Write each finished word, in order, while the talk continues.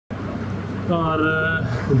और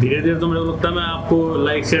धीरे धीरे तो मुझे लगता है मैं आपको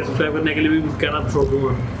लाइक शेयर सब्सक्राइब करने के लिए भी कहना छोड़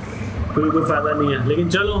दूँगा, क्योंकि कोई फ़ायदा नहीं है। लेकिन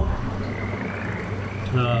चलो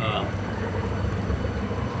हाँ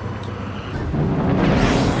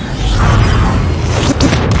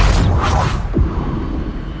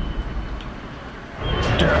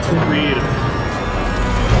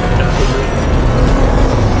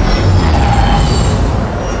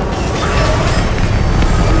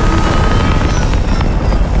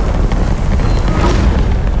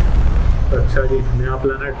अच्छा जी, नया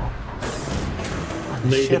प्लेनेट,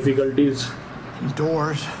 नई difficulties.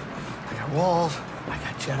 Doors, I got walls, I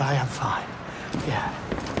got Jedi, I'm fine. Yeah.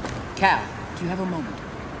 Cal, do you have a moment?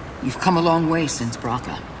 You've come a long way since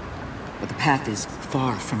Bracca, but the path is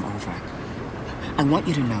far from over. I want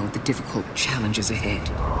you to know the difficult challenges ahead.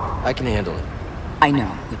 I can handle it. I know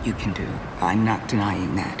what you can do. I'm not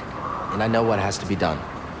denying that. And I know what has to be done.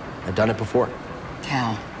 I've done it before.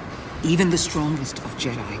 Cal, even the strongest of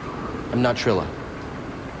Jedi. I'm not Trilla.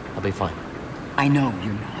 I'll be fine. I know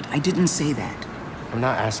you're not. I didn't say that. I'm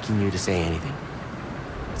not asking you to say anything.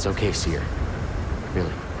 It's okay, Seer.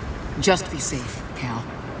 Really. Just be safe, Cal.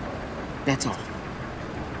 That's all.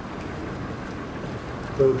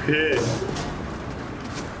 Okay.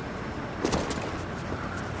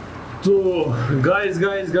 तो guys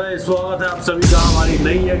स्वागत है आप सभी का हमारी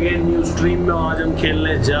नई again new stream में। आज हम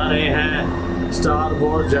खेलने जा रहे हैं star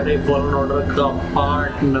Wars JD fallen order का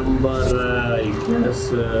पार्ट नंबर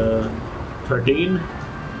 13।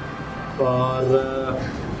 और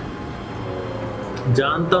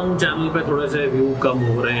जानता हूँ चैनल पे थोड़े से व्यू कम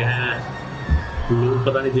हो रहे हैं, लोग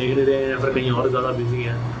पता नहीं देख नहीं रहे हैं या फिर कहीं और ज़्यादा बिजी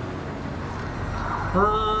हैं।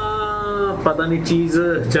 हाँ पता नहीं चीज़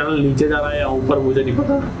चैनल नीचे जा रहा है या ऊपर, मुझे नहीं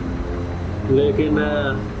पता, लेकिन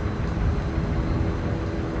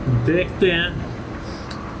देखते हैं।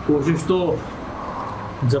 कोशिश तो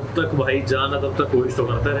जब तक भाई जाना तब तक कोशिश तो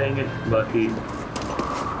करते रहेंगे, बाकी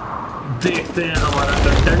देखते हैं हमारा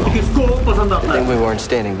कंटेंट किसको पसंद आता है। We weren't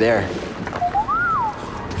standing there.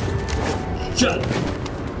 चल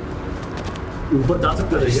ऊपर जा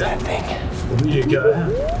सकते हैं क्या? अभी ये क्या है?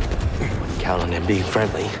 Count on him being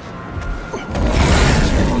friendly.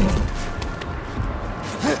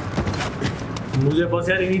 मुझे बस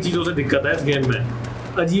यार इन्हीं चीज़ों से दिक्कत है इस गेम में,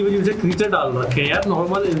 अजीब अजीब से क्रीचर डाल रखे हैं यार।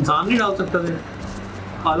 नॉर्मल इंसान नहीं डाल सकता थे,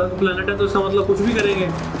 अलग प्लेनेट है तो इसका मतलब कुछ भी करेंगे।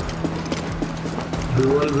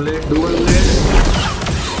 डुअल ब्लेड भूल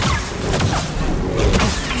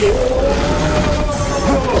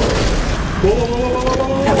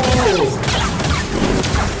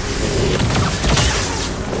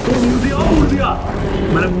दिया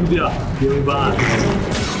मैंने, भूल दिया ये बात।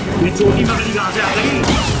 ये चोटी मकड़ी कहाँ से आ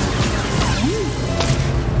गई?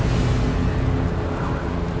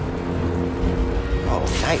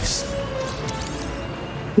 Nice.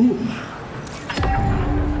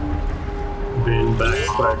 Bane back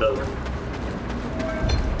spider.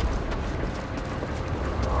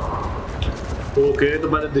 Okay तो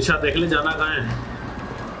मैंने दिशा देख ले, जाना कहाँ है?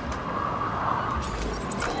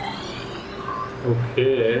 ओके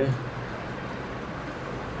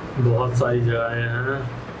बहुत सारी जगहें हैं।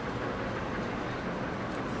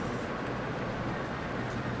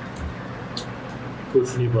 कुछ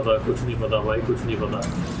नहीं पता भाई, कुछ नहीं पता।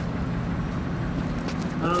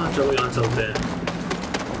 हाँ चलो यहाँ चलते हैं।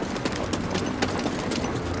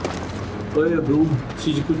 कोई रूम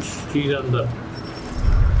चीज, कुछ चीज अंदर,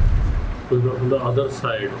 कोई अदर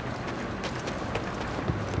साइड।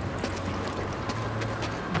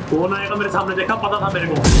 कौन आएगा मेरे सामने? देखा, पता था मेरे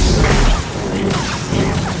को।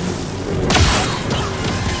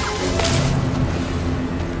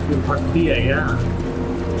 फटती है क्या?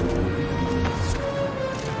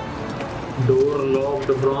 Door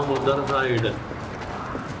locked from other side.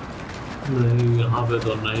 नहीं यहाँ पे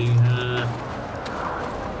तो नहीं है।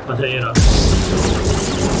 अच्छा ये रहा,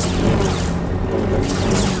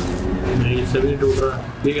 नहीं इससे भी टूट रहा।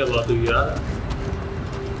 ये क्या बात हुई यार?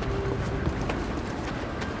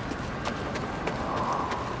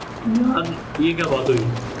 ये क्या बात हुई?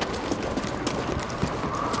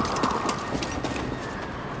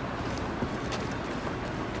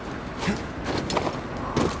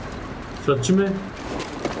 सच में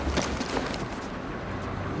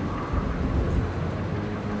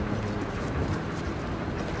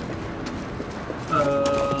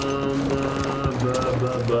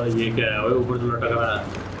ये क्या है? ऊपर तो लटक रहा है।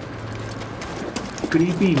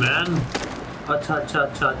 Creepy man. अच्छा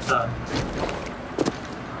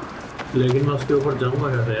लेकिन मैं उसके ऊपर जाऊंगा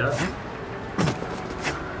कैसे यार?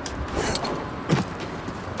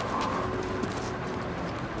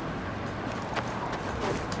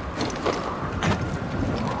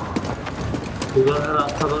 उधर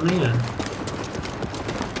रास्ता तो नहीं है।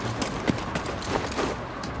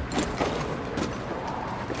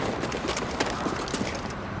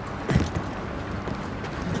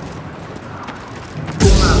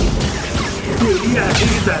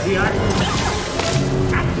 जल्दी हट।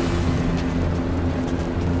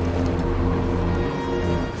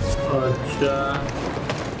 अच्छा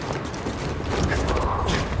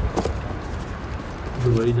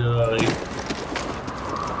वही जगह आ गई।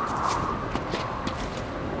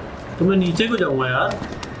 तो मैं नीचे को जाऊंगा यार।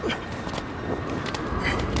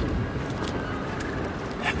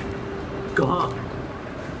 कहाँ?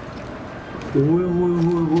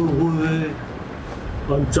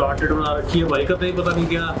 अनचार्टेड बना रखी है भाई, कतई पता नहीं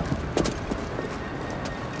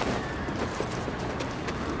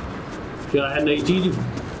क्या है नई चीज।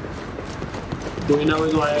 कोई ना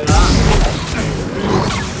कोई तो आएगा।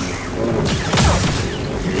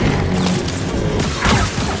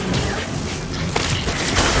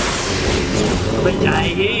 अबे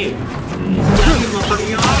जाएंगे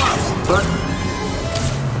मकड़ियाँ।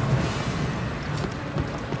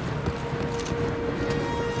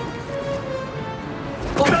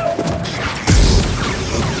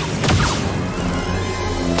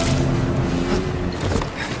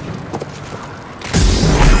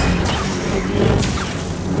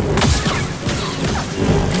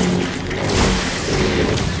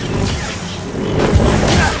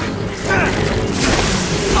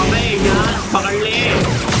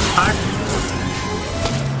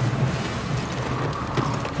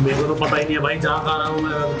 मेरे को तो पता ही नहीं है भाई, जहाँ खा रहा हूँ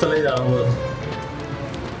मैं चले जा रहा हूँ बस।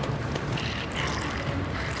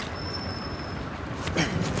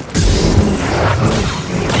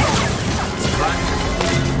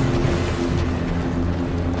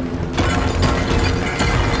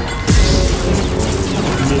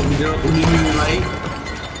 भाई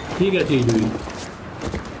ठीक है चीज हुई।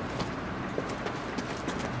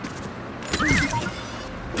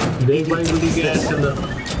 देख भाई मुझे क्या है इसके अंदर।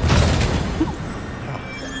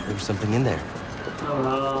 There's something in there.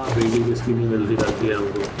 Building किसकी नहीं मिलती रहती है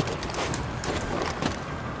हमको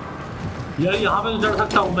यार। यहाँ पे तो चढ़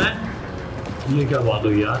सकता हूँ मैं। ये क्या बात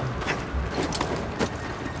हुई यार।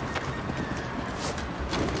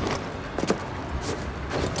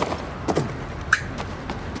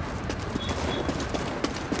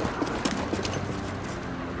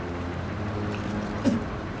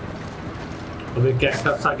 अबे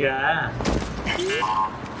कैक्टस सा क्या है।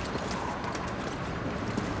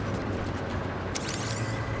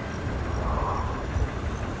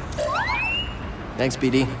 Thanks,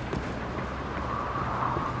 BD.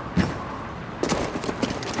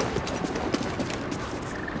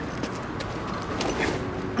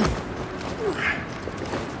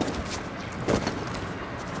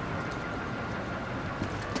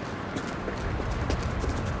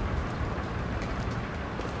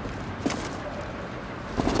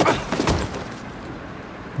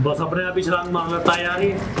 बस अपने आप ही छलांग मार लेता है यार।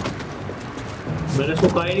 ये मैंने इसको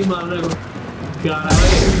कहा ही नहीं मारने को। क्या रहा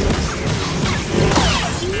है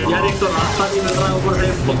यार। एक तो रास्ता नहीं मिल रहा है, ऊपर से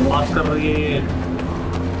बकवास कर रही है ये।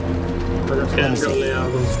 तो स्कैन कर ले यार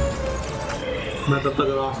तुम। मैं तब तक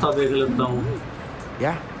रास्ता देख लेता हूँ।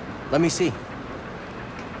 Yeah, let me see.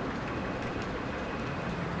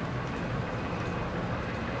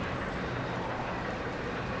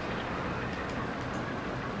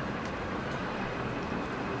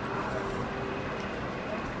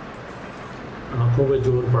 आंखों पे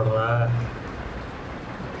जोर पड़ रहा है।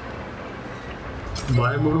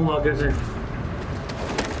 बाएं मुड़ूं आगे से।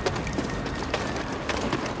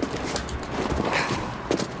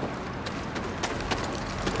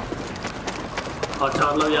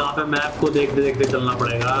 अच्छा मतलब यहाँ पे मैप को देखते देखते चलना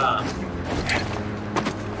पड़ेगा।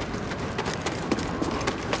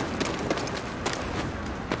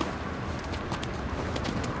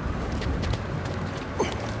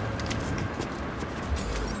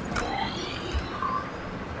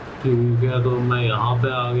 ठीक है तो मैं यहाँ पे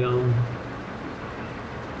आ गया हूँ।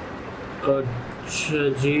 अच्छा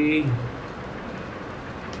जी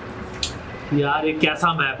यार ये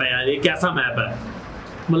कैसा मैप है यार। ये कैसा मैप है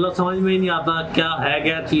मतलब समझ में ही नहीं आता क्या है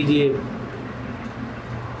क्या चीज ये।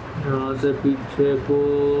 यहाँ से पीछे को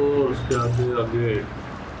उसके आगे आगे।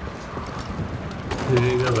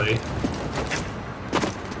 ठीक है भाई।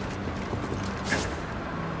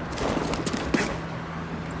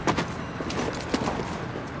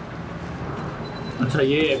 अच्छा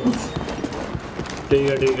ये है कुछ। ठीक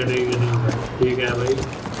है ठीक है ठीक है ठीक है ठीक है भाई।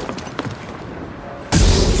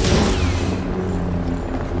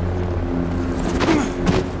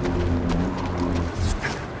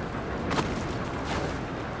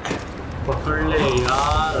 पकड़ ले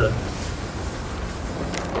यार।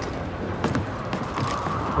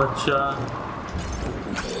 अच्छा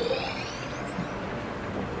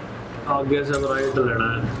आगे से राइट लेना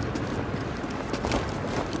है।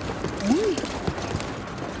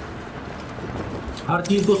 हर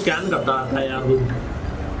चीज को स्कैन करता रहता है यार तू।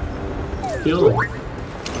 क्यों?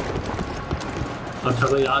 अच्छा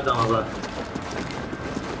तो याद आऊंगा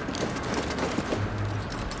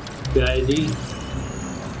क्या है जी?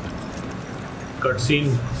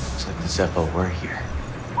 Cutscene. Looks like the Zeppo were here.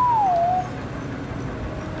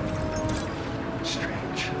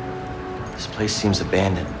 Strange. This place seems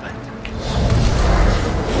abandoned, but...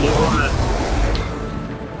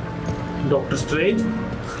 Doctor Strange?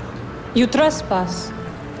 You trespass,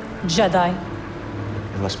 Jedi.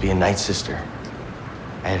 There must be a Night Sister.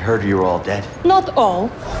 I had heard you were all dead. Not all.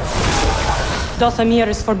 Dothamir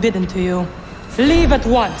is forbidden to you. Leave at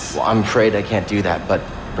once. Well, I'm afraid I can't do that, but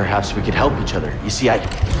perhaps we could help each other. You see,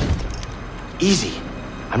 Easy.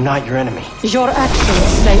 I'm not your enemy. Your actions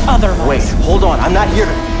say otherwise. Wait, hold on. I'm not here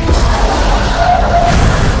to...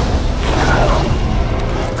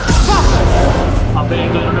 अबे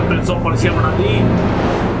तो इन्होंने Prince of Persia बना दी।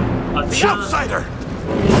 The outsider!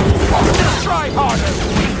 Try harder,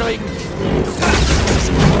 weakling!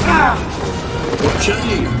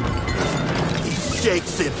 चलिए। He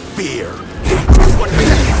shakes in fear.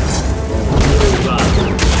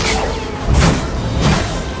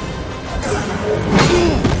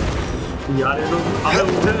 यार ये तो अबे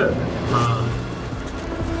उठे। हाँ।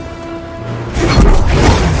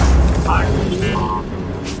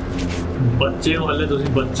 बच्चे वाले तो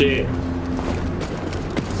सिर्फ बच्चे।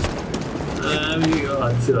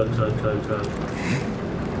 अच्छा अच्छा अच्छा अच्छा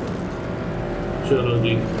चलो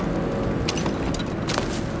जी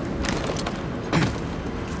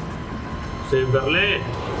सेव कर ले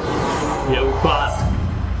ये ऊपर।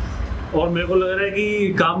 और मेरे को लग रहा है कि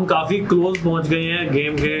काम काफी क्लोज पहुंच गए हैं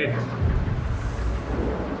गेम के,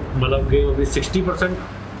 मतलब गेम अभी 60%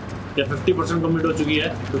 या 50% कम्प्लीट हो चुकी है,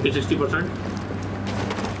 50-60%।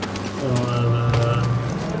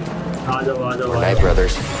 आ जाओ आ जाओ। Night,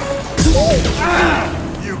 brothers.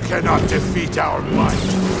 You cannot defeat our might.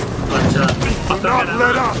 अच्छा Do not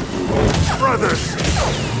let up, brothers.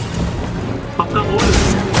 पक्का बोल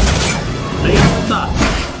नहीं होता।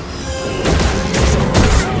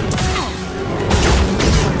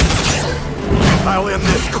 I'll end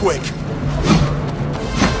this quick.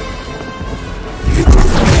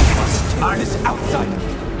 This outsider.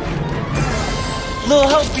 Little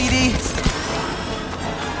help, BD.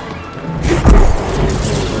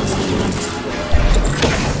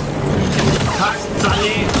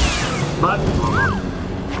 साले बस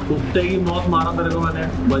कुत्ते की मौत मारा तेरे को मैंने,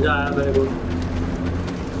 मजा आया मेरे को।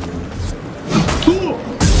 तू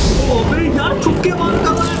अबे यार छुप के मार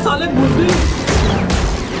कर रहा है साले बुद्धि।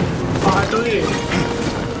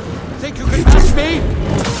 Think you can match me?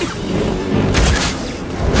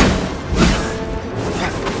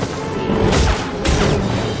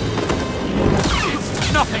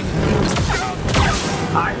 Nothing.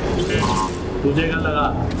 तुझे क्या लगा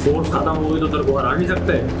फोर्स खत्म हो गई तो तेरे को हरा नहीं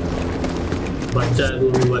सकते? बच्चा है तू,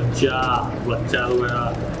 बच्चा बच्चा है मेरा।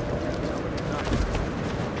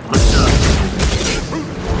 अच्छा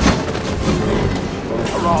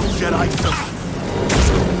Wrong Jedi.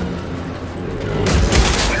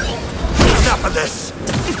 Enough of this.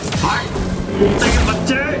 कुत्ते के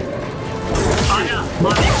बच्चे आया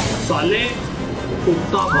मार साले,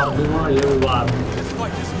 कुत्ता मार दूंगा ये बात।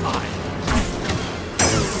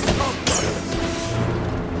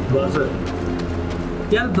 बस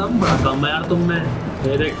यार दम बड़ा कम है यार तुम में।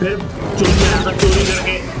 मेरे फिर चोरी आया था चोरी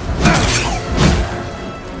करके।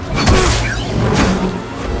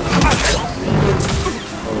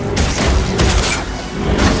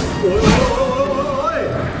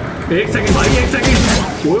 एक सेकंड भाई, एक सेकंड।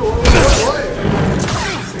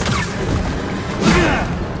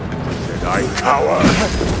 I cower.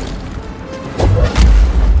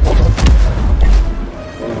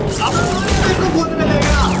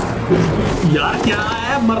 यार क्या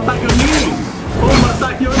है, मरता क्यों नहीं? ओ मरता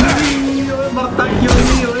क्यों नहीं? ओए मरता क्यों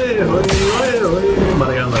नहीं? ओए ओए ओए ओए मर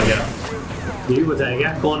गया मर गया। यही बचाया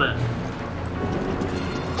क्या? कौन है?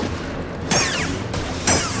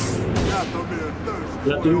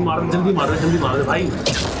 यार तू भी मारो, जल्दी मारो जल्दी मारो भाई।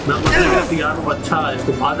 मैं मर गया यार। अच्छा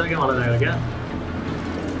इसको बाजा के मारा जाएगा क्या?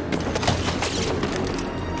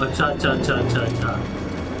 अच्छा अच्छा अच्छा अच्छा अच्छा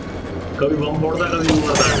कभी बम फोड़ता है कभी वो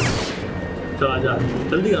करता है। चल आजा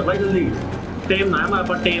जल्दी कर भाई जल्दी। टेम ना है हमारे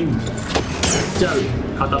पास टेम। चल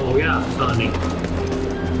खत्म हो गया कहानी।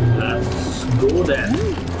 Let's go then.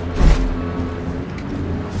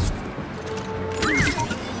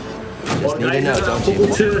 और गाइस अगर आपको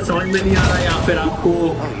कुछ समझ में नहीं आ रहा है या फिर आपको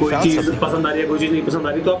कोई चीज़ पसंद आ रही है कोई चीज़ नहीं पसंद आ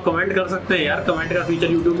रही तो आप कमेंट कर सकते हैं यार। कमेंट का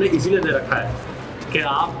फीचर यूट्यूब ने इसीलिए दे रखा है कि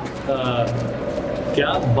आप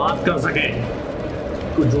क्या बात कर सकें,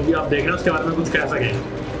 कुछ जो भी आप देख रहे हैं उसके बारे में कुछ कह सकें।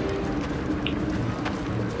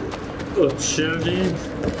 अच्छा जी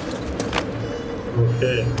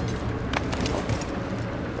ओके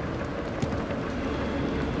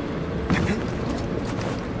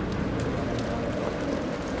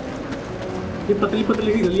ये पतली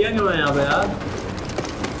पतली सी गलियां क्यों है यहाँ पे यार?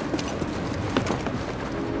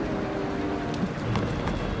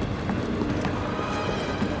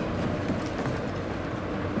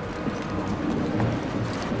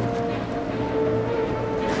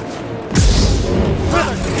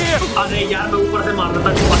 अरे यार मैं ऊपर से मार देता,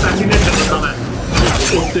 असैसिनेट कर देता मैं।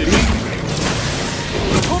 ओ तेरी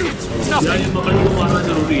यार ये मकड़ी को मारना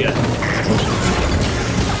जरूरी है।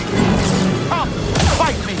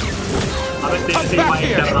 अबे तेरे से फाइट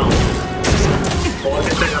कर रहा हूँ और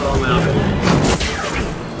कैसे कर रहा हूँ मैं यहाँ पे?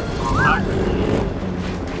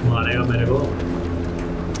 मारेगा मेरे को।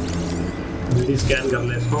 वीडियो स्कैन कर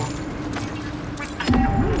ले इसको।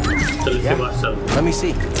 चल इसके बाद चल। Let me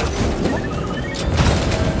see.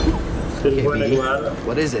 Skill point एक बार।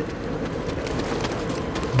 What is it?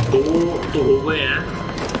 दो तो हो गए हैं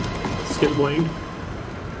स्किल पॉइंट।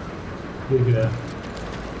 ठीक है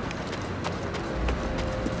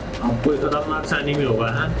आपको एक खतरनाक सा एनिमी होगा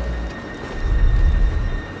है।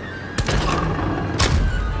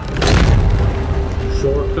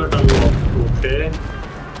 Shortcut unlock. ओके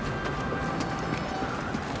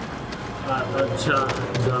अच्छा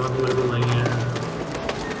जाना तो मेरे को नहीं है।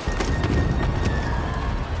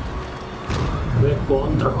 वे कौन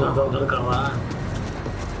धक्का उधर कर रहा है?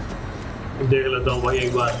 देख लेता हूँ भाई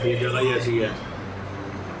एक बार। ये जगह ही ऐसी है।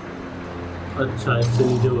 अच्छा इससे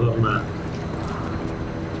नीचे उतरना है।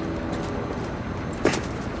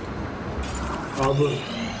 अब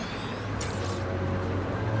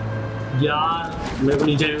यार मेरे को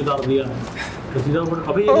नीचे उतार दिया। सीधा ऊपर।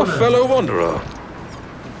 अभी Oh, fellow wanderer.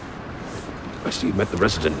 I see you met the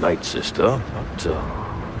resident Night Sister, but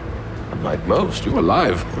unlike most, you're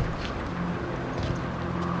alive.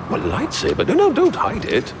 A lightsaber? No, don't hide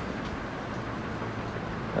it.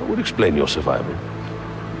 That would explain your survival.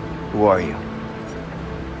 Who are you?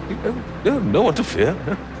 No one to fear.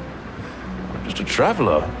 I'm just a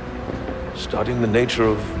traveler, studying the nature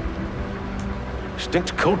of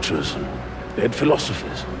extinct cultures and dead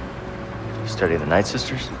philosophies. You study the Night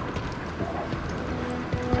Sisters?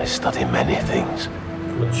 I study many things.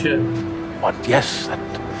 Good shit. But yes,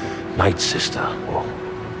 that Night Sister. Oh,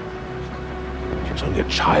 she was only a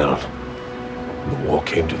child when the war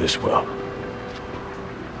came to this world.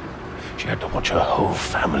 She had to watch her whole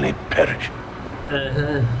family perish.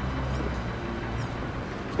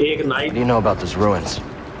 Ek night. What do you know about those ruins?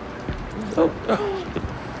 Oh,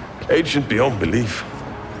 ancient beyond belief.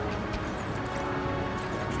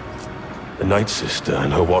 The Night Sister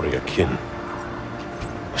and her warrior kin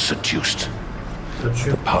were seduced by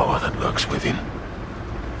the power that lurks within.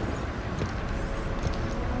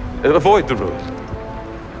 Avoid the ruin,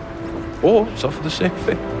 or suffer the same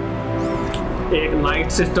fate. एक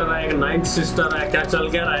night sister है, एक night sister है। क्या चल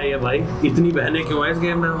क्या रहा है ये भाई? इतनी बहनें क्यों हैं इस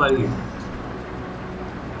गेम में हमारी?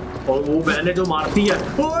 और वो बहनें जो मारती है।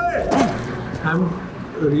 ओए! हम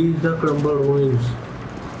रीच द क्रम्बल रूइंस।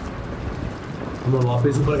 मैं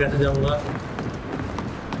वापस ऊपर कैसे जाऊंगा?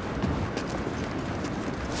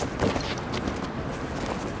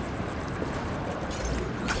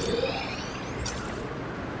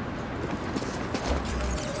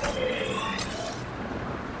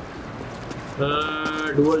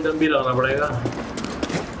 डुअल जंप भी लगाना पड़ेगा।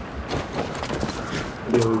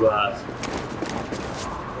 बस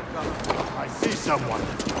I see someone.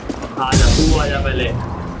 आजा तू आजा पहले।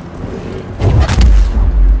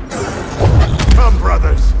 Come,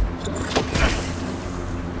 brothers.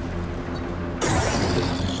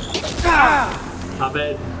 अबे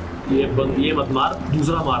ये मत मार,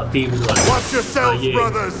 दूसरा मार। तीन Watch yourselves,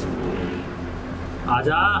 brothers.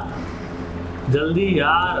 आजा जल्दी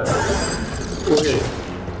यार। ओए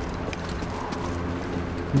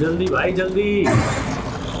जल्दी भाई जल्दी।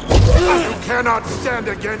 You cannot stand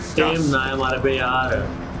against time us. ना है हमारे पे यार।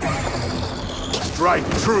 Strike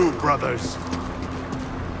true, brothers.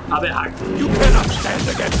 अबे हट। You cannot stand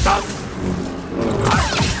against us.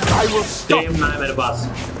 I will stop. टेम ना है मेरे पास।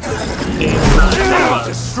 टेम ना है मेरे I'll पास।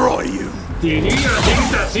 destroy you. तेरी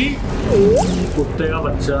ऐसी कुत्ते का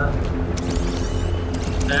बच्चा।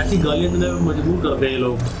 ऐसी गालियां देने में मजबूर करते हैं ये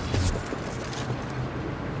लोग।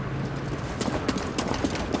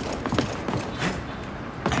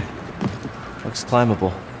 Looks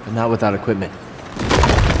climbable, but not without equipment.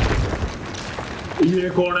 ये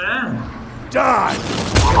कौन है? Die.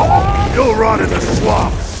 You'll rot in the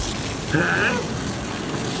swamps. हैं?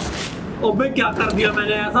 अबे क्या कर दिया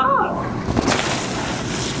मैंने ऐसा?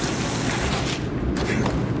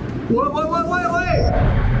 ओए ओए ओए ओए ओए!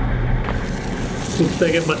 कुत्ते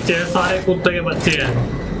के बच्चे हैं, सारे कुत्ते के बच्चे हैं।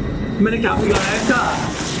 मैंने क्या बिगाड़ा है इसका?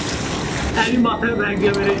 ऐनी माथे में फेंक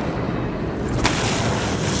दिया मेरे।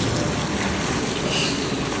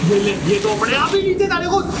 ये तो अपने आप ही नीचे जाने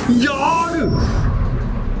को यार।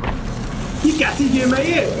 ये कैसी गेम है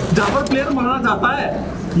ये जहाँ पर प्लेयर मरना चाहता है?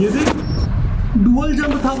 ये देख डुअल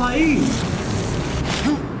जंप था भाई।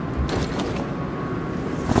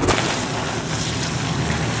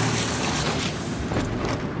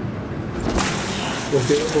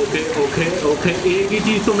 ओके ओके ओके ओके, एक ही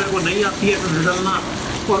चीज तो मेरे को नहीं आती है फिसलना,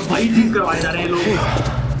 और वही चीज करवाए जा रहे हैं लोग।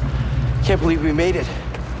 Can't believe we made it.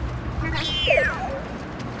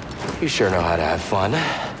 You sure know how to have fun.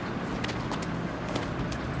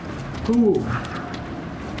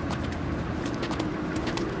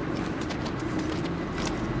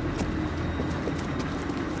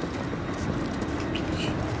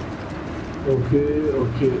 Okay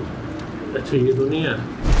okay, अच्छा ये तो नहीं है।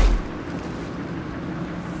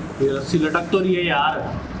 ये रस्सी लटक तो रही है यार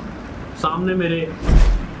सामने मेरे।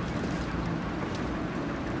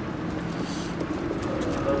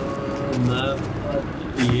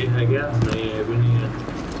 ये है क्या? नहीं, ये भी नहीं है।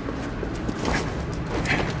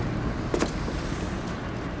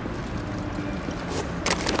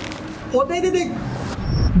 ओ देख देख देख,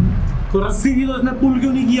 तो रस्सी थी तो इसने पुल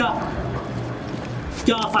क्यों नहीं किया?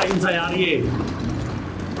 क्या साइंस है यार ये,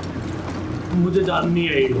 मुझे जाननी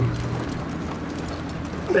है। ये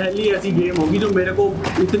पहली ऐसी गेम होगी जो मेरे को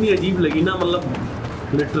इतनी अजीब लगी ना, मतलब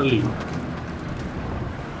लिटरली।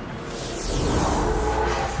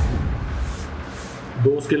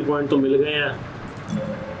 दो स्किल पॉइंट तो मिल गए हैं,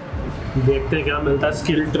 देखते हैं क्या मिलता है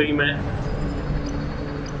स्किल ट्री में।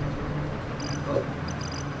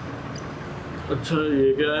 अच्छा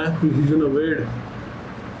ये क्या है? Precision avoid,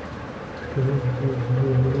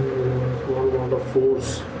 small amount of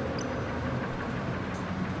force,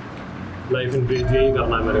 life increase, यही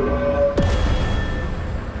करना है मेरे को।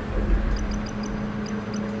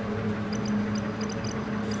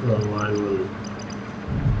 सर्वाइवल,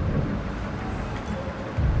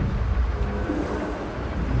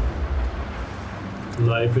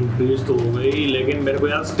 लाइफ इंक्रीज तो हो गई, लेकिन मेरे को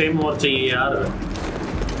यार स्टेम और चाहिए यार,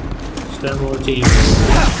 स्टेम और चाहिए।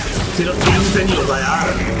 सिर्फ 3 से नहीं होता यार।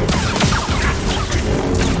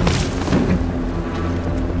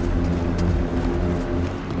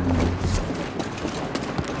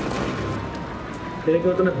 एक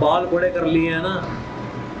बार तूने बाल बड़े कर लिए हैं ना,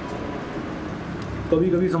 कभी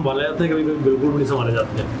कभी संभाले जाते हैं, कभी कभी बिल्कुल भी नहीं संभाले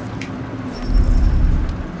जाते हैं।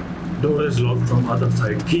 Door is locked from other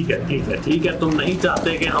side. ठीक है ठीक है ठीक है, तुम नहीं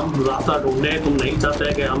चाहते कि हम रास्ता ढूंढें, तुम नहीं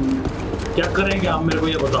चाहते कि हम क्या करेंगे, आप मेरे को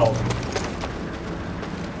ये बताओ।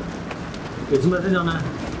 इसमें से जाना है?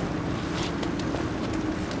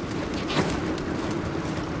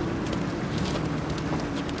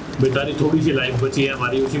 बेचारी थोड़ी सी लाइफ बची है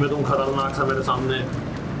हमारी, उसी में तुम खतरनाक सा मेरे सामने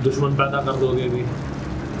दुश्मन पैदा कर दोगे अभी।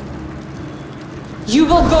 You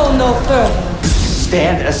will go no further.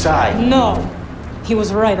 Stand aside. No, he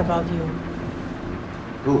was right about you.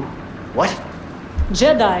 Who? What?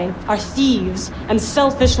 Jedi are thieves and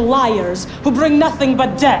selfish liars who bring nothing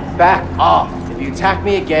but death. Back off. If you attack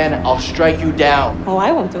me again, I'll strike you down. Oh,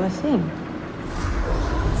 I won't do a thing.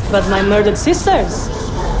 But my murdered sisters.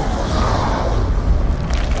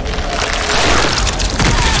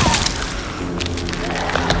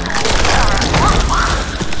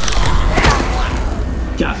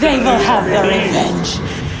 They will have their revenge.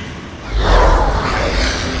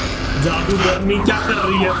 जादूगरनी क्या कर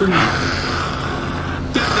रही है तुम?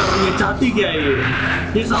 क्या कर रही है? चाहती क्या है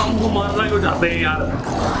ये सब हमको मारना क्यों चाहते हैं यार?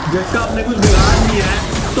 जिसका आपने कुछ बिगाड़ नहीं है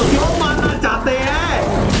तो क्यों मारना चाहते हैं?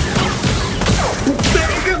 कुत्ते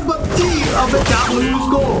के बच्ची, अबे क्या बोली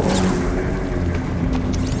उसको?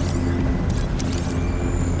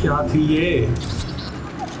 क्या थी ये?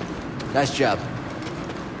 Nice job.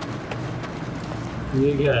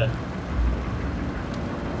 ये क्या है?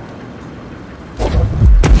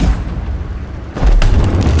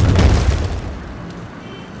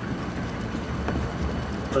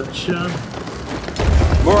 अच्छा,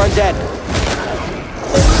 More undead.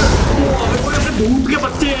 दूध के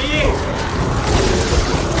बच्चे हैं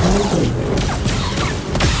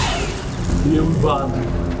ये बात।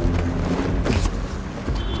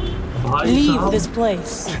 भाई Leave साहब, this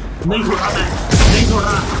place. नहीं छोड़ा मैं, नहीं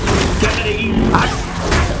छोड़ा। क्या करेगी?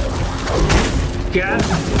 क्या?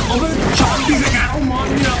 अबे शांति से कह रहा हूँ, मान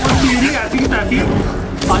नहीं रहा, तेरी ऐसी की तैसी।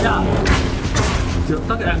 आजा, जब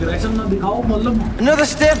तक एग्रेशन ना दिखाओ, मतलब Another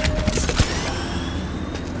step.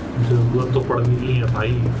 जरूरत तो पड़नी ही है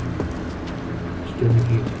भाई स्टेम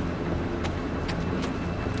की।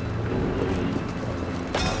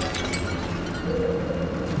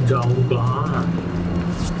 जाऊं कहाँ?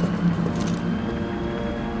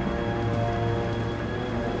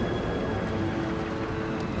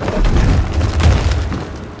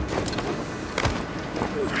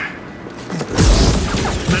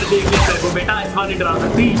 मैंने देख लिया तेरे को बेटा, इस बार नहीं डरा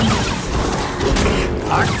सकती।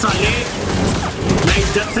 8 साले, मैं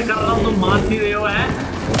इज्जत से कर रहा हूँ, तुम मान नहीं रहे हो है?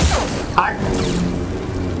 8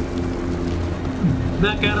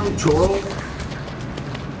 मैं कह रहा हूँ छोड़ो।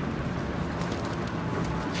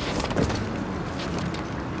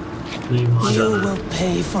 नहीं वहाँ जाना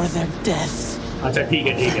है। अच्छा ठीक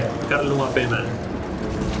है, कर लूँगा पे मैं।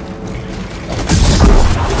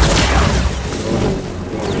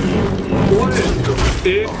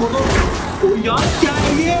 एक को तो ओ यार क्या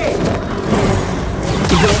है ये?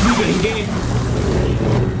 जल्दी कहेंगे।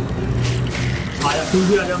 आया तू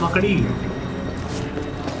भी आजा मकड़ी।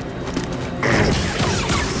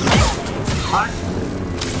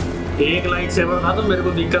 एक लाइट सेवर था तो मेरे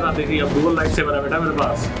को दिक्कत आती थी, अब 2 लाइट सेवर है बेटा मेरे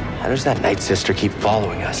पास। How does that night sister keep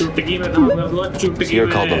following us? चुटकी में काम कर दो, चुटकी Seer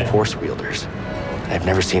में। called them force wielders. I've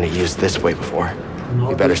never seen it used this way before.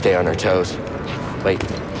 We better stay on our toes. Wait,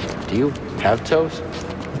 do you have toes?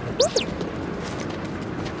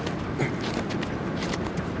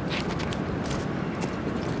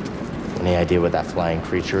 Any idea what that flying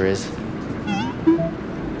creature is?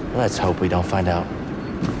 Let's hope we don't find out.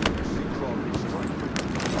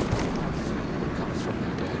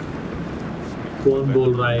 कौन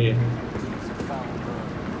बोल रहा है ये?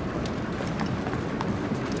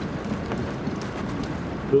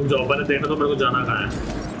 रुक जाओ, पहले देखना तो मेरे को जाना कहाँ है।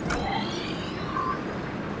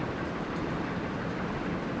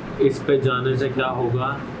 इस पे जाने से क्या होगा?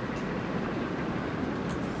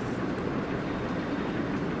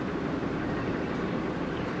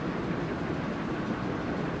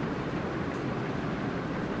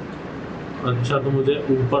 अच्छा तो मुझे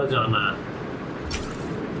ऊपर जाना है।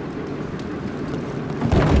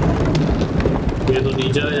 ये तो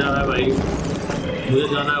नीचे ले जा रहा है भाई, मुझे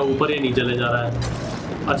जाना है ऊपर, ये नीचे ले जा रहा है।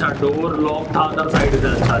 अच्छा डोर लॉक था अदर साइड से।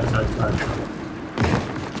 अच्छा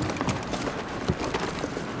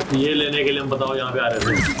ये लेने के लिए हम बताओ यहाँ पे आ रहे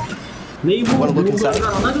थे। नहीं वो ब्लू कलर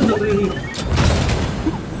का ना जो जल रही थी।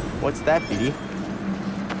 What's that, BD?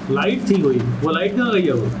 लाइट थी कोई, वो लाइट कहाँ गई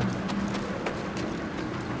है वो?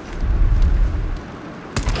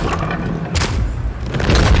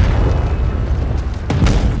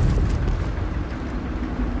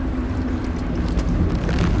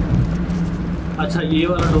 अच्छा ये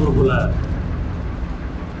वाला डोर खुला है।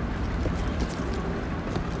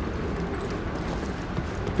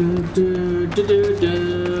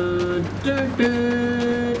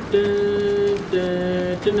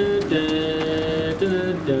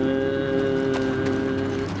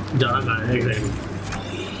 जाना कहाँ है?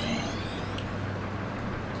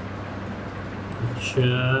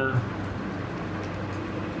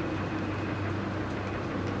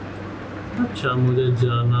 अच्छा मुझे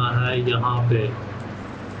जाना है यहाँ पे,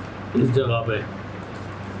 इस जगह पे,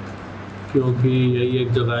 क्योंकि यही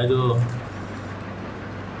एक जगह है जो,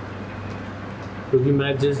 क्योंकि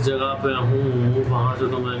मैं जिस जगह पे हूँ वहाँ से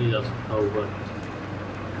तो मैं नहीं जा सकता ऊपर।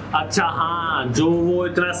 अच्छा हाँ, जो वो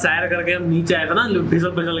इतना सैर करके हम नीचे आए थे ना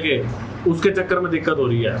फिसल के, उसके चक्कर में दिक्कत हो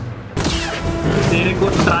रही है। तेरे को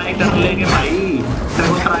ट्राई कर लेंगे भाई, तेरे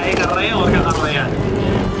को ट्राई कर रहे हैं और क्या कर रहे हैं।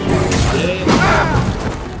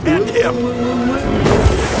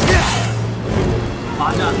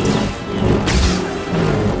 आजा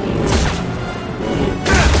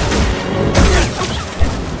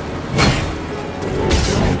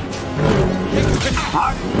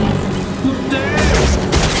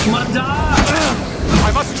मर जा।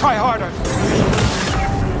 I must try harder.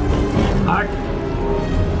 हट,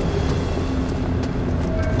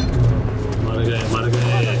 मर गए।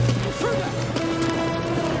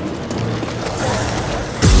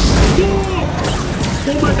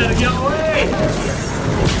 वो मैं डर गया ओए।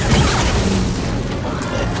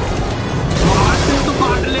 तो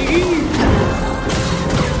काट लेगी।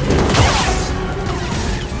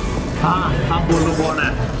 हाँ आप बोलो कौन है?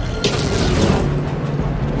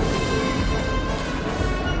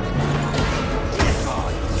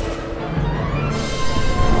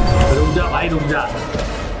 रुक जा भाई, रुक जा,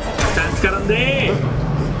 sense Karan they.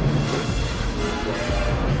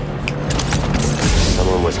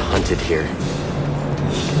 Someone was hunted here.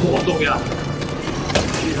 बहुत हो गया।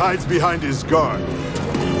 He hides behind his guard.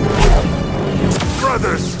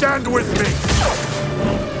 Brothers, stand with me!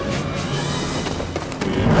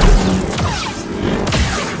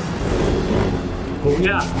 हो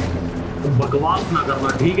गया, बकवास ना करना,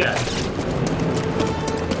 ठीक है?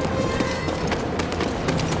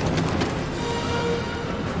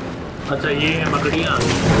 अच्छा ये है मकड़ियाँ।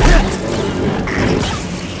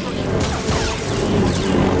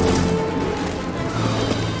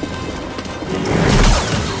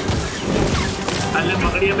 पहले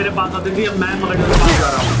मकड़ियाँ मेरे पास आती थी, अब मैं मकड़ियों के पास जा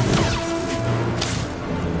रहा हूँ।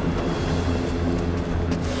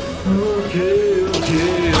 Okay okay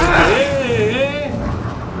okay.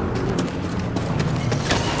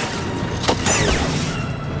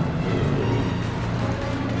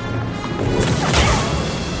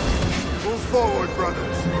 Move forward,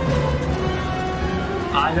 brothers.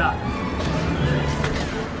 आजा।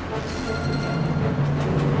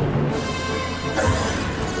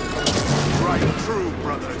 Right true,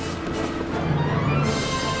 brothers.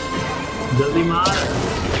 जल्दी मार,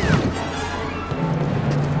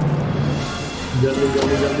 जल्दी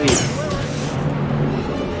जल्दी जल्दी।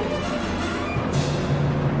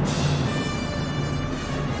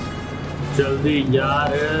 जल्दी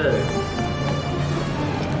यार।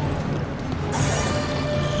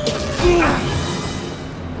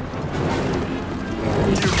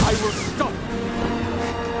 I will stop.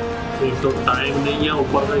 एक तो टाइम नहीं है,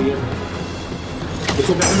 ऊपर से ये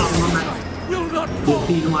इसको कैसे मारूंगा मैं? ये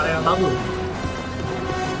तीर मारेगा तब।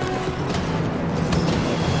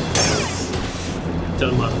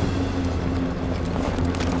 चल मार।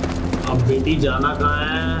 अब बेटी जाना कहाँ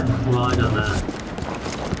है? वहाँ जाना है।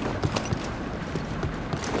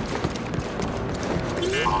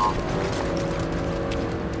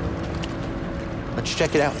 Let's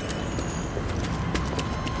check it out.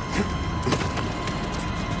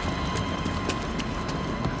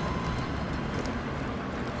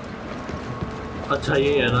 अच्छा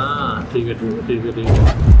ये है ना, ठीक है ठीक है ठीक है ठीक है।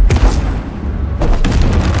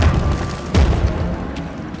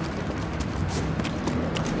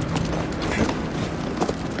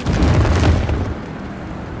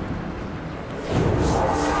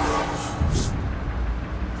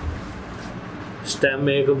 स्टेम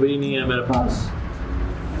एक भी नहीं है मेरे पास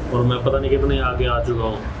और मैं पता नहीं कितने आगे आ चुका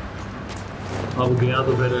हूँ। अब गया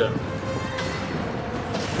तो फिर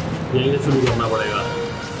यहीं से शुरू करना पड़ेगा।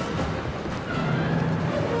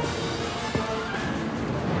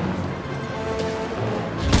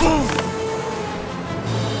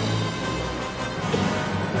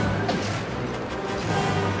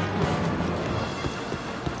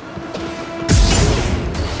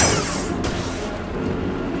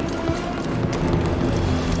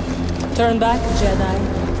 Turn back, Jedi.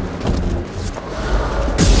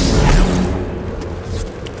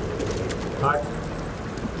 हट।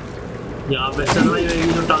 यहाँ पे चल रही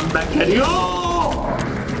रहेगी जो टर्न बैक कह रही हो।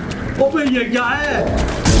 ओबे ये क्या है?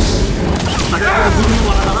 अरे तूने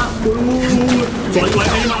मारा था ना? सॉरी भाई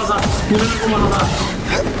नहीं मारा था, तूने मेरे को मारा था।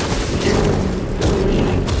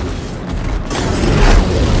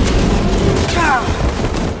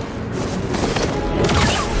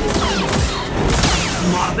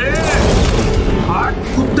 मार दे, हट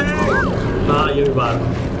कुत्ते। हाँ ये भी बात।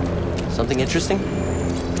 Something interesting?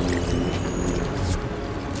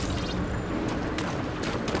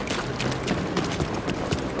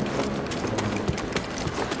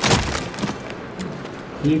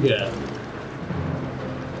 ठीक है।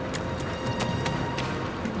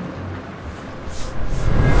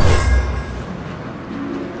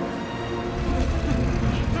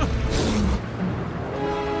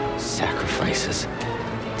 Sacrifices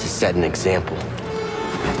to set an example.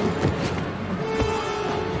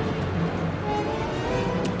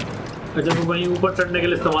 अच्छा तो वहीं ऊपर चढ़ने के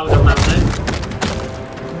लिए इस्तेमाल करना है।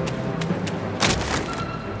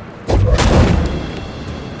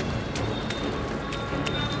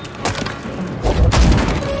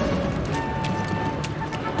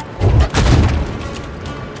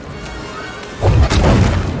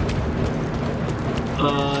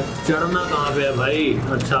 चढ़ना कहाँ पे है भाई?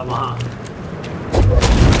 अच्छा वहाँ।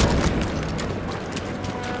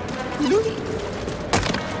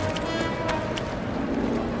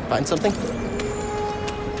 Find something?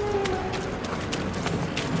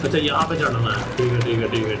 अच्छा यहाँ पे चढ़ना है। ठीक है ठीक है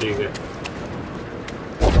ठीक है ठीक है।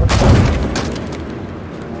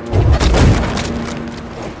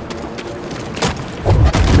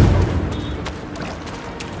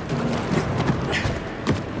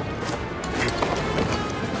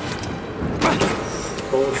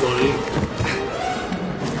 Oh sorry.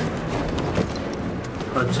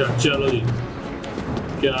 अच्छा चलो जी,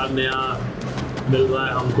 क्या नया मिल रहा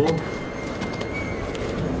है हमको?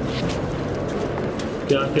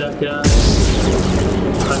 क्या क्या क्या?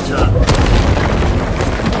 अच्छा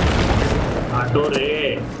हटो रे,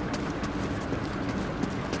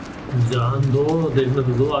 जान दो, देखने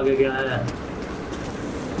तो दो आगे क्या है।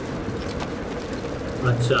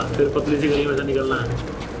 अच्छा फिर पतली सी गली में से निकलना है।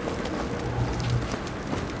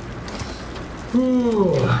 This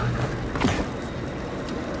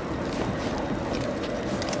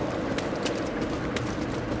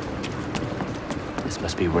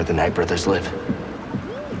must be where the Knight brothers live.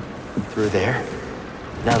 Through there?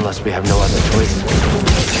 Not unless we have no other choice.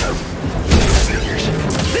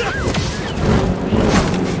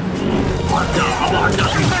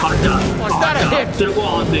 तेरे को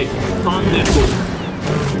आन दे इसको।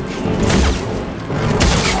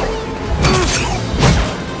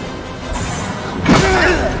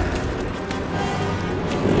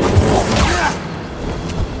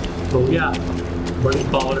 हो गया, बड़ी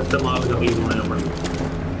पावर इस्तेमाल कर ली उन्होंने अपनी।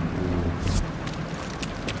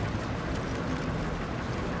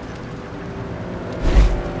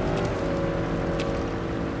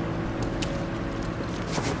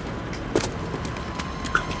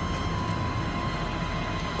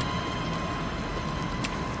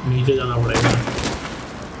 नीचे जाना पड़ेगा।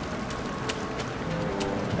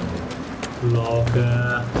 लॉक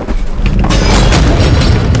है।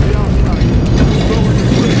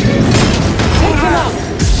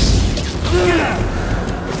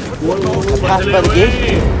 Pass by the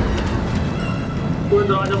gate? कोई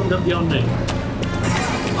दरवाजा बंद कर दिया हमने।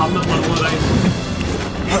 अब मैं मरूंगा गाइस।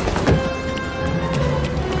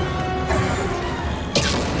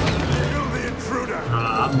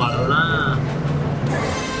 हाँ अब मारो ना।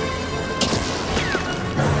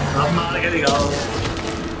 अब मार के दिखाओ।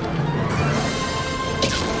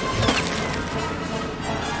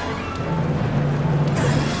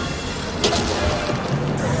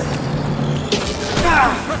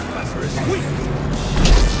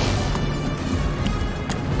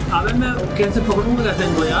 अबे मैं कैसे पकड़ूंगा कैसे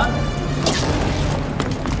इनको यार?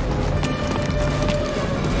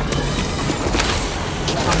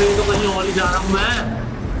 अबे तो कहीं और ही जा रहा हूँ मैं।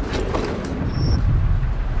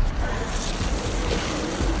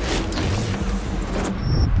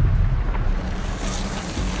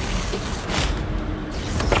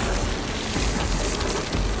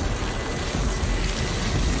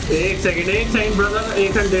 एक सेकंड ब्रदर,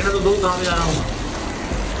 एक सेकंड देखना तो दो, कहाँ में जा रहा हूँ?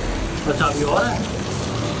 अच्छा अभी और है?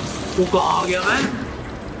 वो कहाँ आ गया मैं?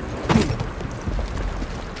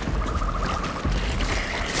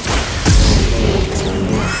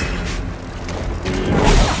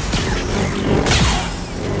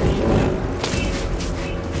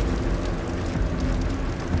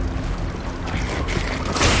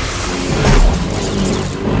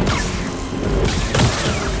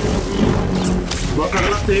 बस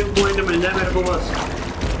अगला सेव पॉइंट मिल जाए मेरे को, बस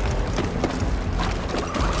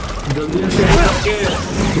जल्दी से करके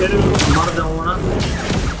फिर मर जाऊंगा ना,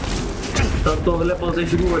 तब तो अगले पल से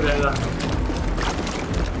शुरू हो जाएगा।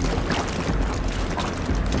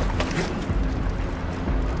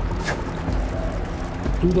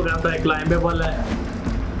 तू तो कहता है क्लाइंबेबल है,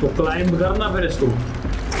 तो क्लाइंब करना फिर इसको।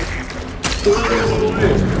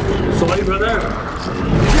 सॉरी ब्रदर,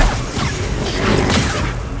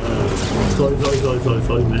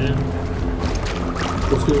 सॉरी मैं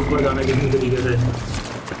उसके ऊपर जाना किसी तरीके से।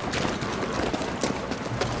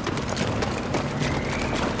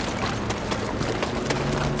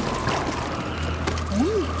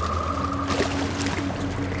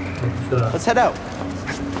 Let's head out.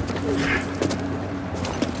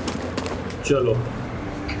 चलो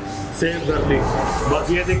सेव कर ली। बस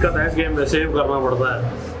ये दिक्कत है इस गेम में, सेव करना पड़ता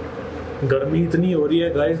है। गर्मी इतनी हो रही है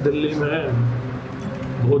गाइस दिल्ली में,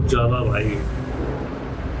 बहुत ज़्यादा भाई।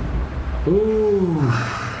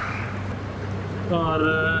 और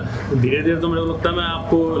धीरे धीरे तो मेरे को लगता है मैं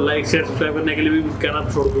आपको लाइक शेयर सब्सक्राइब करने के लिए भी कहना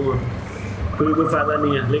छोड़ दूंगा, क्योंकि कोई फ़ायदा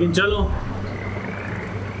नहीं है। लेकिन चलो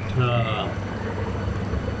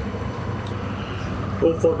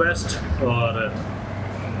होप फॉर बेस्ट। और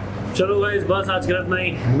चलो गाइस बस आज के लिए इतना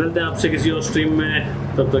ही, मिलते हैं आपसे किसी और स्ट्रीम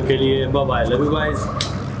में, तब तक के लिए bye bye, love you guys,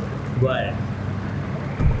 bye.